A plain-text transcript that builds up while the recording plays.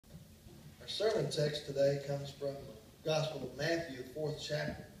sermon text today comes from the Gospel of Matthew, the 4th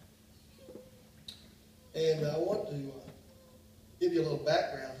chapter. And I want to give you a little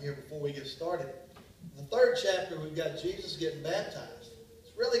background here before we get started. In the 3rd chapter, we've got Jesus getting baptized.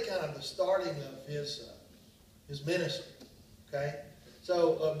 It's really kind of the starting of his ministry. Okay?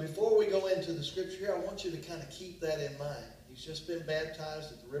 So before we go into the scripture here, I want you to kind of keep that in mind. He's just been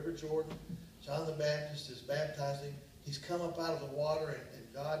baptized at the River Jordan. John the Baptist is baptizing. He's come up out of the water,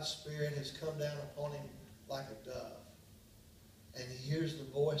 and God's Spirit has come down upon him like a dove. And he hears the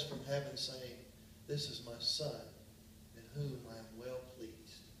voice from heaven saying, "This is my Son, in whom I am well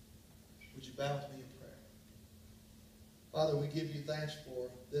pleased." Would you bow with me in prayer? Father, we give you thanks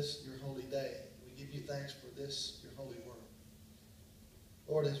for this, your holy day. We give you thanks for this, your holy word.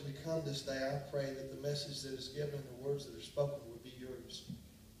 Lord, as we come this day, I pray that the message that is given and the words that are spoken would be yours.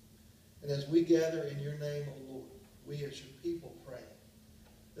 And as we gather in your name, O Lord, we as your people pray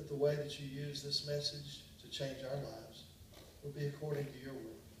that the way that you use this message to change our lives will be according to your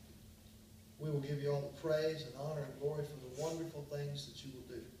word. We will give you all the praise and honor and glory for the wonderful things that you will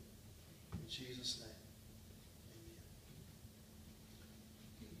do. In Jesus' name, amen.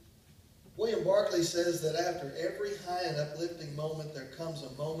 William Barclay says that after every high and uplifting moment, there comes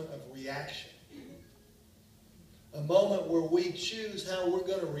a moment of reaction. A moment where we choose how we're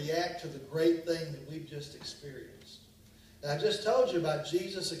going to react to the great thing that we've just experienced. Now, I just told you about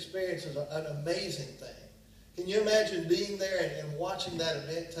Jesus' experience as an amazing thing. Can you imagine being there and watching that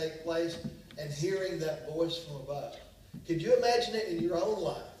event take place and hearing that voice from above? Could you imagine it in your own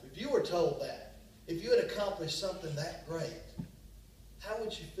life? If you were told that, if you had accomplished something that great, how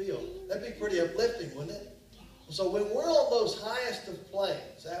would you feel? That'd be pretty uplifting, wouldn't it? So when we're on those highest of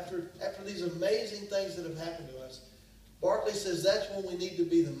planes, after these amazing things that have happened to us, Barclay says that's when we need to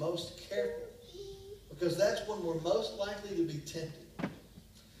be the most careful, because that's when we're most likely to be tempted.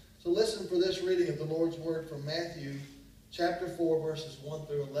 So listen for this reading of the Lord's Word from Matthew chapter 4, verses 1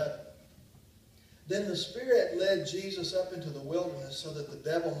 through 11. Then the Spirit led Jesus up into the wilderness so that the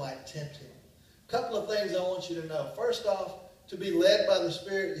devil might tempt him. A couple of things I want you to know. First off, to be led by the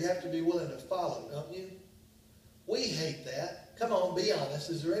Spirit, you have to be willing to follow, don't you? We hate that. Come on, be honest.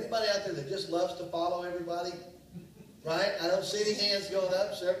 Is there anybody out there that just loves to follow everybody? Right? I don't see any hands going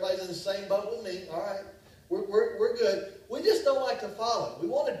up, so everybody's in the same boat with me. All right. We're good. We just don't like to follow. We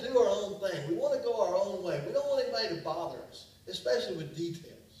want to do our own thing. We want to go our own way. We don't want anybody to bother us, especially with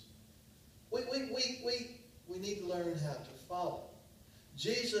details. We need to learn how to follow.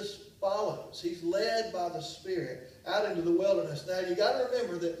 Jesus follows. He's led by the Spirit out into the wilderness. Now, you got to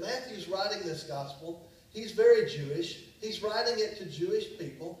remember that Matthew's writing this gospel. He's very Jewish. He's writing it to Jewish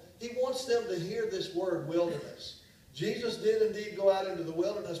people. He wants them to hear this word, wilderness. Jesus did indeed go out into the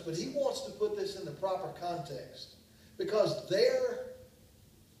wilderness, but he wants to put this in the proper context, because their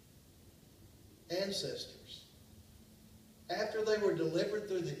ancestors, after they were delivered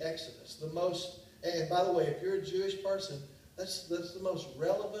through the Exodus, and by the way, if you're a Jewish person, that's the most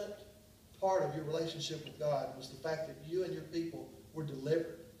relevant part of your relationship with God, was the fact that you and your people were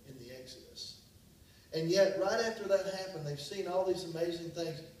delivered in the Exodus. And yet, right after that happened, they've seen all these amazing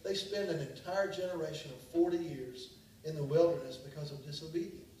things. They spend an entire generation of 40 years in the wilderness because of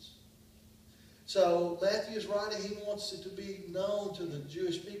disobedience. So Matthew's writing, he wants it to be known to the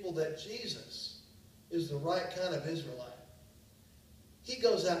Jewish people that Jesus is the right kind of Israelite. He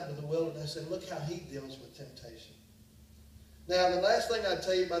goes out into the wilderness, and look how he deals with temptation. Now, the last thing I'd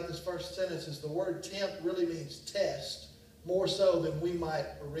tell you about this first sentence is the word tempt really means test, more so than we might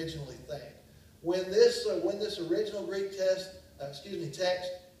originally think. When this original Greek text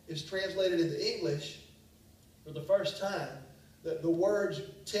is translated into English for the first time, the word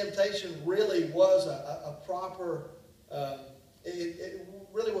temptation really was a proper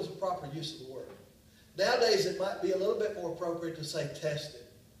use of the word. Nowadays, it might be a little bit more appropriate to say tested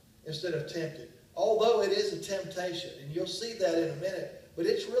instead of tempted, although it is a temptation, and you'll see that in a minute, but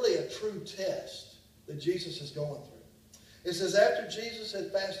it's really a true test that Jesus is going through. It says, after Jesus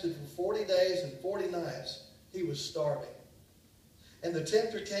had fasted for 40 days and 40 nights, he was starving. And the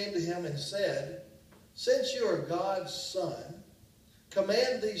tempter came to him and said, "Since you are God's Son,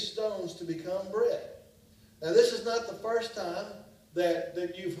 command these stones to become bread." Now, this is not the first time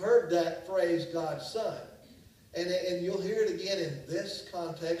that you've heard that phrase, God's Son. And you'll hear it again in this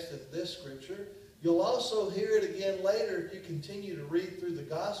context, in this scripture. You'll also hear it again later if you continue to read through the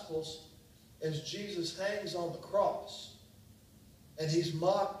Gospels as Jesus hangs on the cross. And he's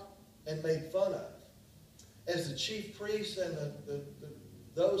mocked and made fun of. As the chief priests and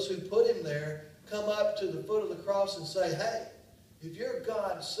those who put him there come up to the foot of the cross and say, "Hey, if you're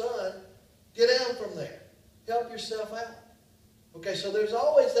God's Son, get down from there. Help yourself out." Okay, so there's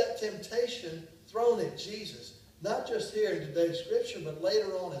always that temptation thrown at Jesus, not just here in today's scripture, but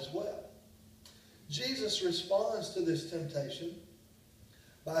later on as well. Jesus responds to this temptation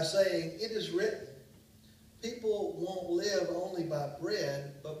by saying, "It is written, people won't live only by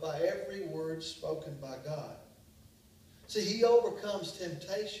bread, but by every word spoken by God." See, he overcomes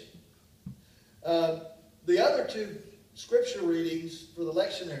temptation. The other two scripture readings for the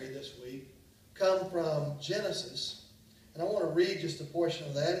lectionary this week come from Genesis. And I want to read just a portion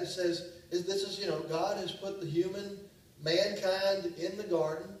of that. It says, God has put the mankind in the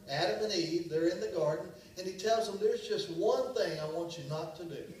garden, Adam and Eve, they're in the garden, and he tells them there's just one thing I want you not to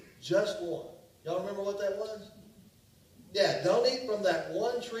do. Just one. Y'all remember what that was? Yeah, don't eat from that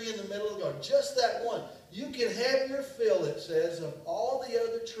one tree in the middle of the garden. Just that one. You can have your fill, it says, of all the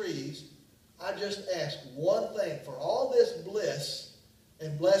other trees. I just ask one thing. For all this bliss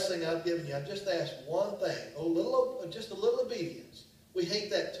and blessing I've given you, I've just asked one thing. Just a little obedience. We hate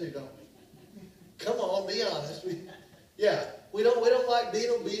that too, don't we? Come on, be honest. We don't like being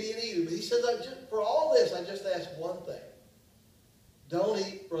obedient either. But he says, for all this, I just ask one thing. Don't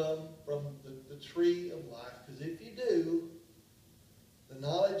eat from the tree of life. Because if you do, the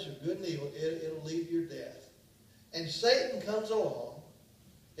knowledge of good and evil, it'll lead to your death. And Satan comes along.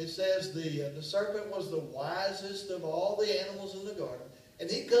 It says the serpent was the wisest of all the animals in the garden. And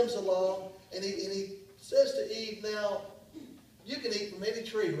he comes along and he says to Eve, now, you can eat from any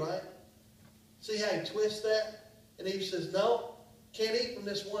tree, right? See how he twists that? And Eve says, no, can't eat from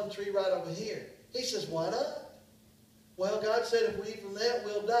this one tree right over here. He says, why not? Well, God said if we eat from that,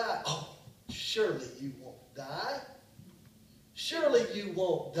 we'll die. Oh, surely you won't die. Surely you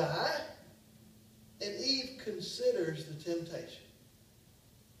won't die. And Eve considers the temptation.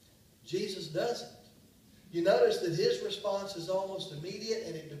 Jesus doesn't. You notice that his response is almost immediate,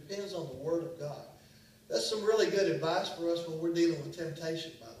 and it depends on the Word of God. That's some really good advice for us when we're dealing with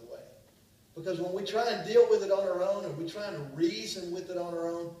temptation, by the way. Because when we try and deal with it on our own, or we try to reason with it on our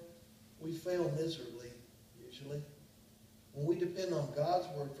own, we fail miserably, usually. When we depend on God's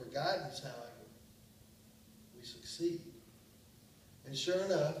Word for guidance, however, we succeed. And sure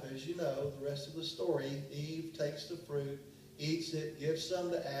enough, as you know, the rest of the story, Eve takes the fruit, eats it, gives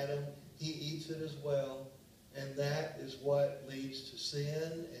some to Adam. He eats it as well. And that is what leads to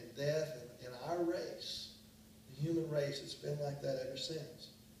sin and death in our race. The human race, it's been like that ever since.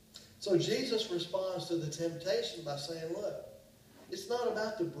 So Jesus responds to the temptation by saying, look, it's not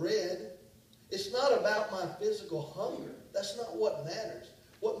about the bread. It's not about my physical hunger. That's not what matters.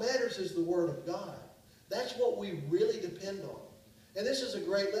 What matters is the Word of God. That's what we really depend on. And this is a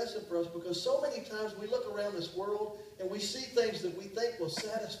great lesson for us because so many times we look around this world and we see things that we think will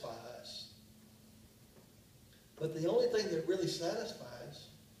satisfy us. But the only thing that really satisfies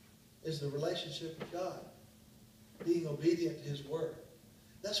is the relationship with God, being obedient to His Word.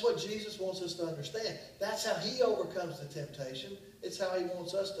 That's what Jesus wants us to understand. That's how He overcomes the temptation. It's how He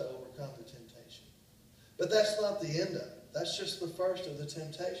wants us to overcome the temptation. But that's not the end of it. That's just the first of the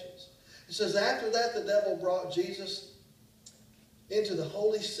temptations. It says, after that, the devil brought Jesus into the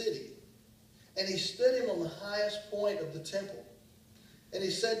holy city, and he stood him on the highest point of the temple. And he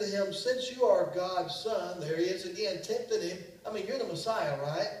said to him, since you are God's son, there he is again, tempted him. I mean, you're the Messiah,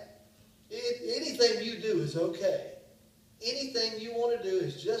 right? Anything you do is okay. Anything you want to do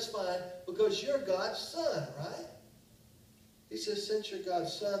is just fine because you're God's son, right? He says, since you're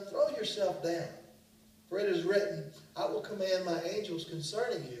God's son, throw yourself down. For it is written, I will command my angels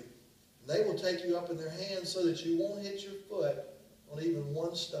concerning you. And they will take you up in their hands so that you won't hit your foot on even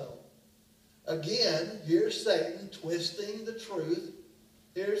one stone. Again, here's Satan twisting the truth.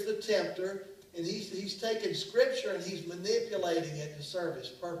 Here's the tempter. And he's taking Scripture and he's manipulating it to serve his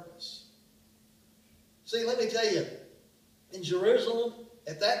purpose. See, let me tell you, in Jerusalem,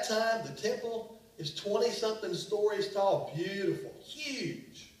 at that time, the temple is 20-something stories tall. Beautiful.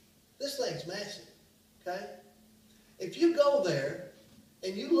 Huge. This thing's massive. Okay? If you go there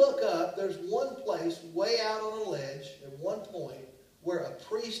and you look up, there's one place way out on a ledge at one point where a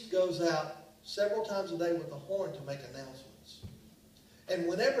priest goes out several times a day with a horn to make announcements. And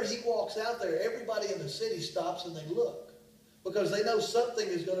whenever he walks out there, everybody in the city stops and they look because they know something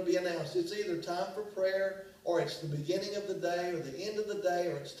is going to be announced. It's either time for prayer, or it's the beginning of the day, or the end of the day,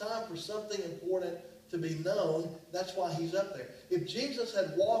 or it's time for something important to be known. That's why he's up there. If Jesus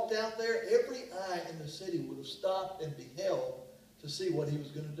had walked out there, every eye in the city would have stopped and beheld to see what he was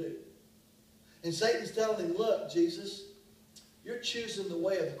going to do. And Satan's telling him, look, Jesus, you're choosing the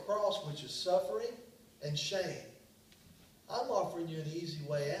way of the cross, which is suffering and shame. I'm offering you an easy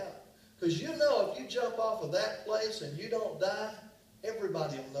way out. Because you know if you jump off of that place and you don't die,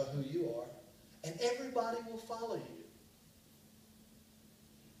 everybody will know who you are. And everybody will follow you.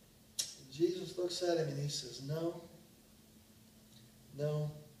 looks at him and he says, no.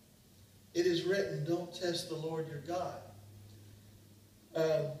 It is written, don't test the Lord your God.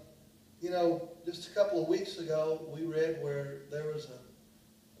 Just a couple of weeks ago, we read where there was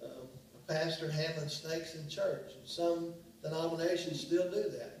a pastor handling snakes in church. And some denominations still do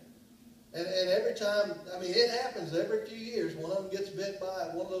that. And every time, it happens every few years. One of them gets bit by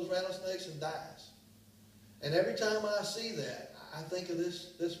one of those rattlesnakes and dies. And every time I see that, I think of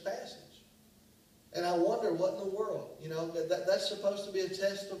this passage. And I wonder what in the world, that's supposed to be a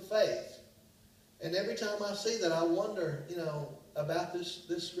test of faith. And every time I see that, I wonder, about this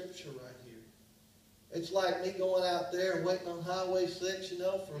scripture right here. It's like me going out there and waiting on Highway 6,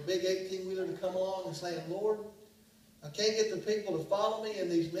 for a big 18-wheeler to come along and saying, Lord, I can't get the people to follow me in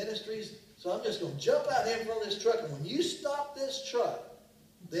these ministries, so I'm just going to jump out here in front of this truck, and when you stop this truck,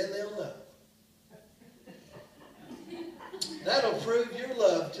 then they'll know. That'll prove your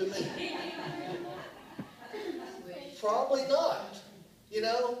love to me. Probably not.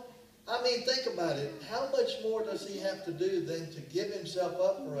 Think about it. How much more does he have to do than to give himself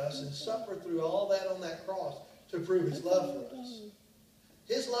up for us and suffer through all that on that cross to prove his love for us?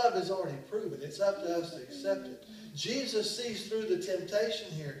 His love is already proven. It's up to us to accept it. Jesus sees through the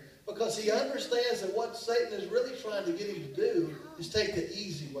temptation here because he understands that what Satan is really trying to get him to do is take the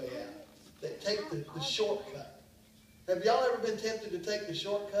easy way out. Take the shortcut. Have y'all ever been tempted to take the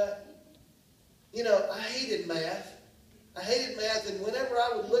shortcut? I hated math. And whenever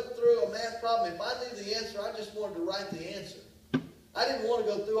I would look through a math problem, if I knew the answer, I just wanted to write the answer. I didn't want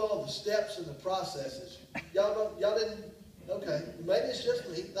to go through all the steps and the processes. Y'all didn't? Okay. Maybe it's just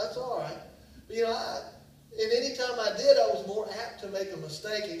me. That's all right. But, and any time I did, I was more apt to make a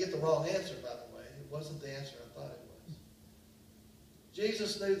mistake and get the wrong answer, by the way. It wasn't the answer I thought it was.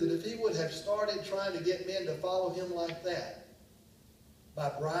 Jesus knew that if he would have started trying to get men to follow him like that, by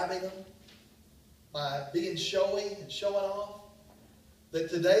bribing them, by being showy and showing off, that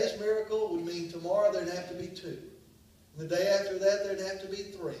today's miracle would mean tomorrow there'd have to be 2. And the day after that, there'd have to be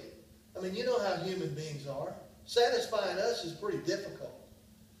 3. You know how human beings are. Satisfying us is pretty difficult.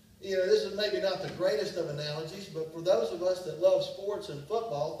 This is maybe not the greatest of analogies, but for those of us that love sports and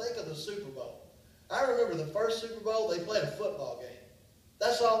football, think of the Super Bowl. I remember the first Super Bowl, they played a football game.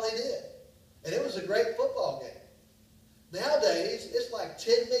 That's all they did. And it was a great football game. Nowadays, it's like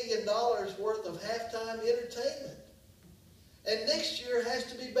 $10 million worth of halftime entertainment. And next year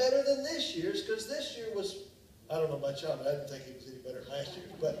has to be better than this year's, because this year was, I don't know about y'all, but I didn't think it was any better than last year.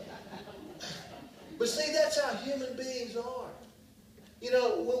 But see, that's how human beings are.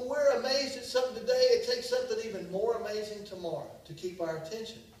 When we're amazed at something today, it takes something even more amazing tomorrow to keep our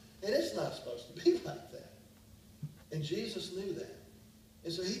attention. And it's not supposed to be like that. And Jesus knew that.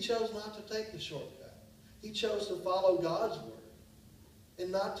 And so he chose not to take the shortcut. He chose to follow God's word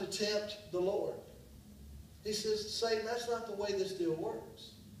and not to tempt the Lord. He says, Satan, that's not the way this deal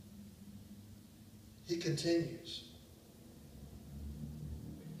works. He continues.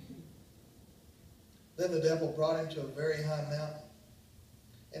 Then the devil brought him to a very high mountain,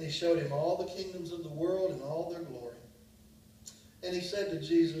 and he showed him all the kingdoms of the world and all their glory. And he said to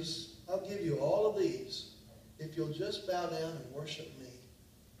Jesus, I'll give you all of these if you'll just bow down and worship me.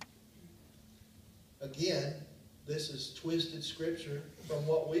 Again, this is twisted scripture from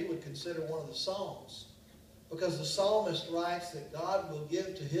what we would consider one of the Psalms. Because the psalmist writes that God will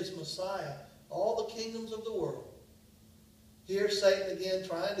give to his Messiah all the kingdoms of the world. Here's Satan again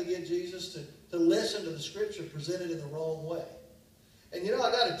trying to get Jesus to listen to the scripture presented in the wrong way. And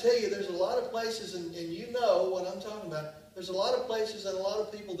I got to tell you, there's a lot of places, and you know what I'm talking about, there's a lot of places and a lot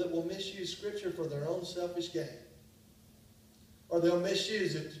of people that will misuse scripture for their own selfish gain. Or they'll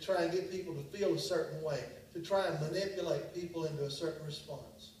misuse it to try and get people to feel a certain way, to try and manipulate people into a certain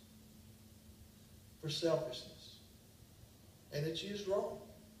response for selfishness. And it's used wrong.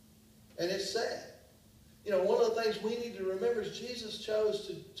 And it's sad. One of the things we need to remember is Jesus chose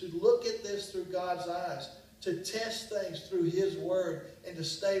to look at this through God's eyes, to test things through his word, and to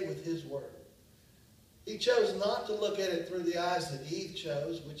stay with his word. He chose not to look at it through the eyes that Eve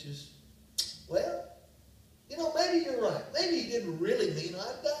chose, which is, well, maybe you're right. Maybe he didn't really mean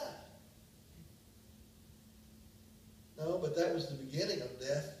I'd die. No, but that was the beginning of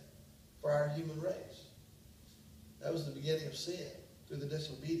death for our human race. That was the beginning of sin through the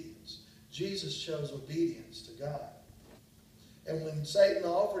disobedience. Jesus chose obedience to God. And when Satan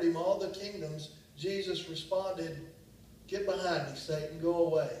offered him all the kingdoms, Jesus responded, get behind me, Satan, go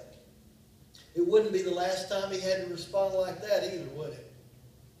away. It wouldn't be the last time he had to respond like that either, would it?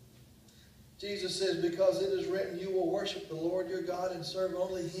 Jesus says, because it is written, you will worship the Lord your God and serve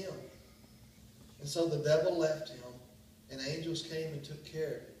only him. And so the devil left him, and angels came and took care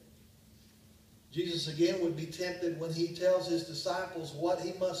of him. Jesus again would be tempted when he tells his disciples what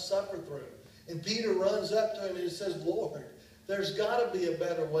he must suffer through. And Peter runs up to him and he says, Lord, there's got to be a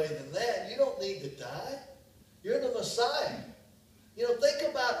better way than that. You don't need to die. You're the Messiah. You know, think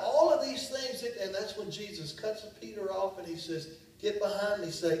about all of these things. And that's when Jesus cuts Peter off and he says, get behind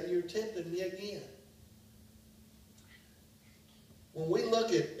me, Satan. You're tempting me again. When we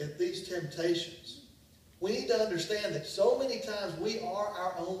look at these temptations, we need to understand that so many times we are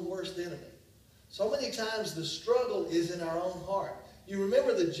our own worst enemy. So many times the struggle is in our own heart. You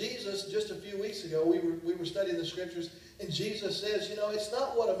remember that Jesus, just a few weeks ago, we were studying the scriptures, and Jesus says, you know, it's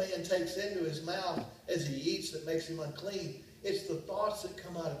not what a man takes into his mouth as he eats that makes him unclean. It's the thoughts that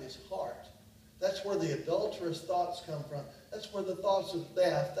come out of his heart. That's where the adulterous thoughts come from. That's where the thoughts of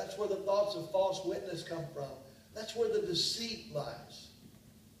theft, that's where the thoughts of false witness come from. That's where the deceit lies.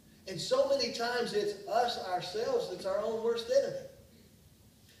 And so many times it's us ourselves that's our own worst enemy.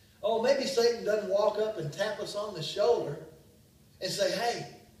 Oh, maybe Satan doesn't walk up and tap us on the shoulder and say, hey,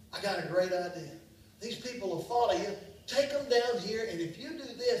 I got a great idea. These people will follow you. Take them down here, and if you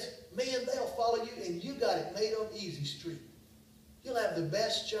do this, man, they'll follow you, and you got it made on easy street. You'll have the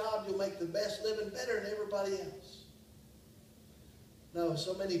best job. You'll make the best living, better than everybody else. No,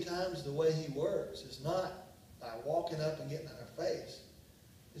 so many times the way he works is not by walking up and getting in our face.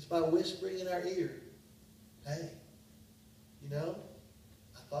 It's by whispering in our ear, hey, you know,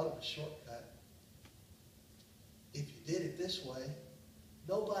 I thought of a shortcut. If you did it this way,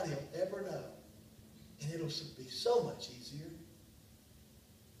 nobody will ever know. And it'll be so much easier.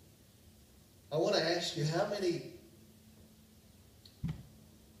 I want to ask you, how many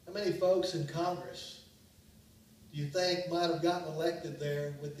folks in Congress do you think might have gotten elected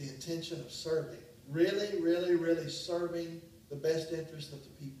there with the intention of serving? Really, really, really serving the best interest of the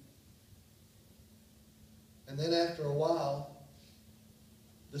people. And then after a while,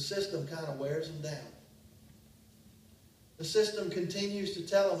 the system kind of wears them down. The system continues to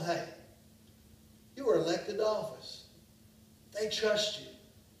tell them, hey, you were elected to office. They trust you.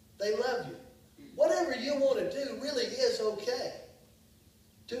 They love you. Whatever you want to do really is okay.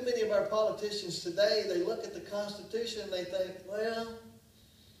 Too many of our politicians today, they look at the Constitution and they think, well,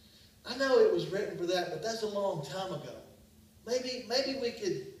 I know it was written for that, but that's a long time ago. Maybe we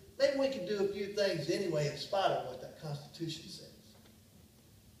could do a few things anyway in spite of what that Constitution says.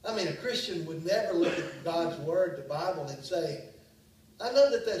 I mean, a Christian would never look at God's Word, the Bible, and say, I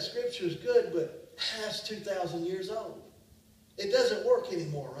know that scripture is good, but that's 2,000 years old. It doesn't work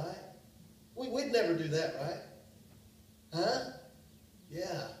anymore, right? We'd never do that, right? Huh?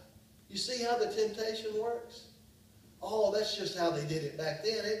 Yeah. You see how the temptation works? Oh, that's just how they did it back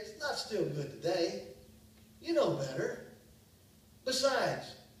then. It's not still good today. You know better.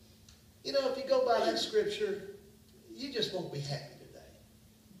 Besides, you know, if you go by that scripture, you just won't be happy today.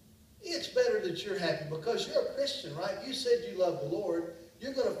 It's better that you're happy because you're a Christian, right? You said you love the Lord.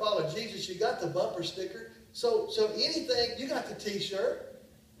 You're going to follow Jesus. You got the bumper sticker. So anything, you got the t-shirt,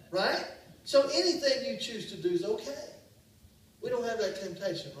 right? So anything you choose to do is okay. We don't have that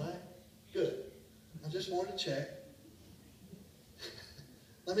temptation, right? Good. I just wanted to check.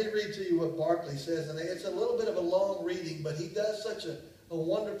 Let me read to you what Barclay says. And it's a little bit of a long reading, but he does such a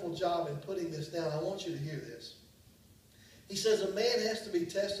wonderful job in putting this down. I want you to hear this. He says, a man has to be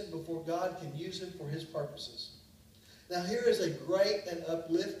tested before God can use him for his purposes. Now here is a great and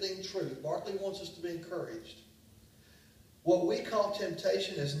uplifting truth. Barclay wants us to be encouraged. What we call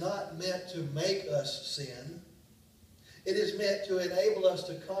temptation is not meant to make us sin. It is meant to enable us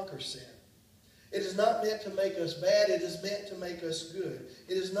to conquer sin. It is not meant to make us bad. It is meant to make us good.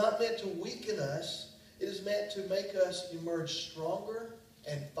 It is not meant to weaken us. It is meant to make us emerge stronger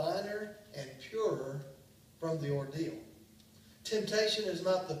and finer and purer from the ordeal. Temptation is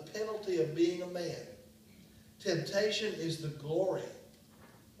not the penalty of being a man. Temptation is the glory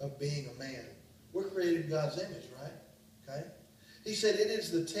of being a man. We're created in God's image, right? Okay? He said it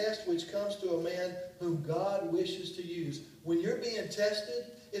is the test which comes to a man whom God wishes to use. When you're being tested,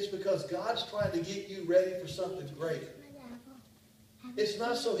 it's because God's trying to get you ready for something greater. It's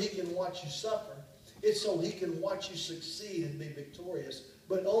not so he can watch you suffer. It's so he can watch you succeed and be victorious,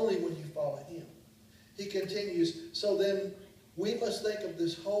 but only when you follow him. He continues, so then we must think of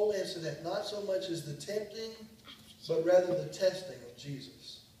this whole incident not so much as the tempting, but rather the testing of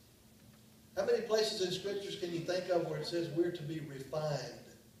Jesus. How many places in Scriptures can you think of where it says we're to be refined?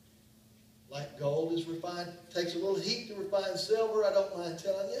 Like gold is refined. It takes a little heat to refine silver, I don't mind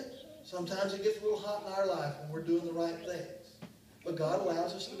telling you. Sometimes it gets a little hot in our life when we're doing the right things. But God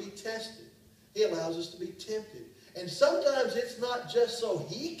allows us to be tested. He allows us to be tempted. And sometimes it's not just so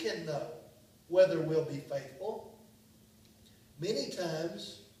he can know whether we'll be faithful. Many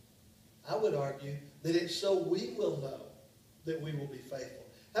times I would argue that it's so we will know that we will be faithful.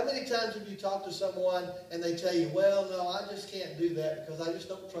 How many times have you talked to someone and they tell you, well, no, I just can't do that because I just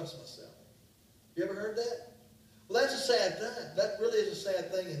don't trust myself? You ever heard that? Well, that's a sad thing. That really is a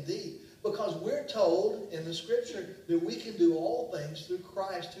sad thing indeed. Because we're told in the Scripture that we can do all things through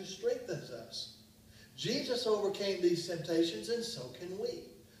Christ who strengthens us. Jesus overcame these temptations, and so can we.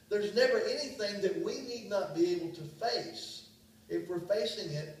 There's never anything that we need not be able to face if we're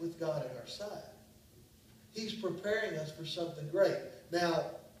facing it with God at our side. He's preparing us for something great. Now,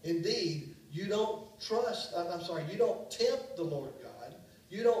 indeed, you don't tempt the Lord God.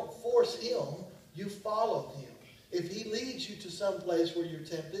 You don't force Him. You follow Him. If He leads you to some place where you're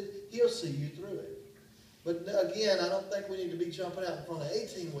tempted, He'll see you through it. But again, I don't think we need to be jumping out in front of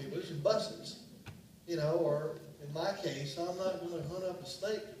 18-wheelers and buses. Or in my case, I'm not going to hunt up a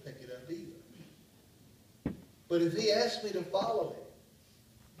snake to pick it up either. But if He asks me to follow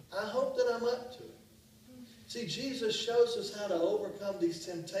Him, I hope that I'm up to it. See, Jesus shows us how to overcome these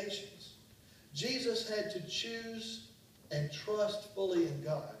temptations. Jesus had to choose and trust fully in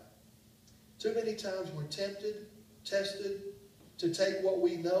God. Too many times we're tempted, tested, to take what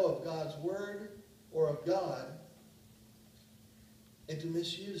we know of God's Word or of God and to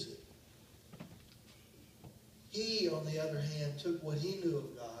misuse it. He, on the other hand, took what he knew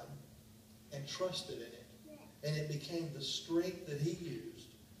of God and trusted in it. And it became the strength that he used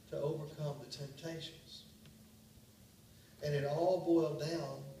to overcome the temptations. And it all boiled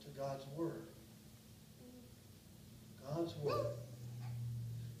down to God's Word. God's Word.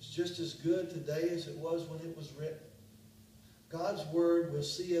 It's just as good today as it was when it was written. God's Word will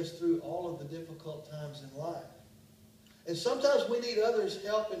see us through all of the difficult times in life. And sometimes we need others'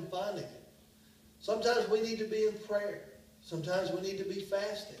 help in finding it. Sometimes we need to be in prayer. Sometimes we need to be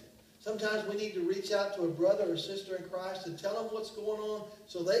fasting. Sometimes we need to reach out to a brother or sister in Christ and tell them what's going on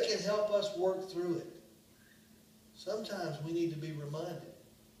so they can help us work through it. Sometimes we need to be reminded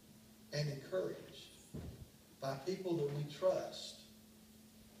and encouraged by people that we trust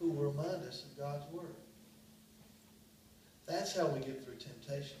who will remind us of God's Word. That's how we get through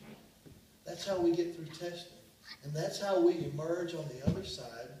temptation. That's how we get through testing. And that's how we emerge on the other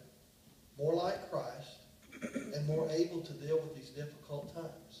side more like Christ and more able to deal with these difficult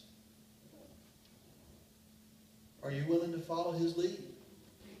times. Are you willing to follow His lead?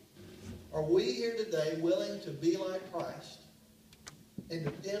 Are we here today willing to be like Christ and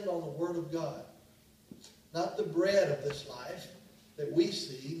depend on the Word of God? Not the bread of this life that we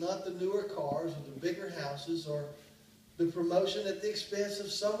see, not the newer cars or the bigger houses or the promotion at the expense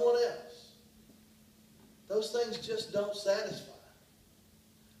of someone else. Those things just don't satisfy.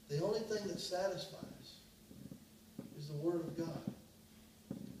 The only thing that satisfies is the Word of God.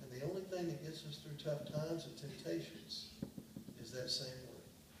 And the only thing that gets us through tough times and temptations is that same Word.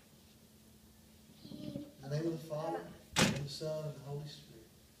 In the name of the Father, and the Son, and the Holy Spirit.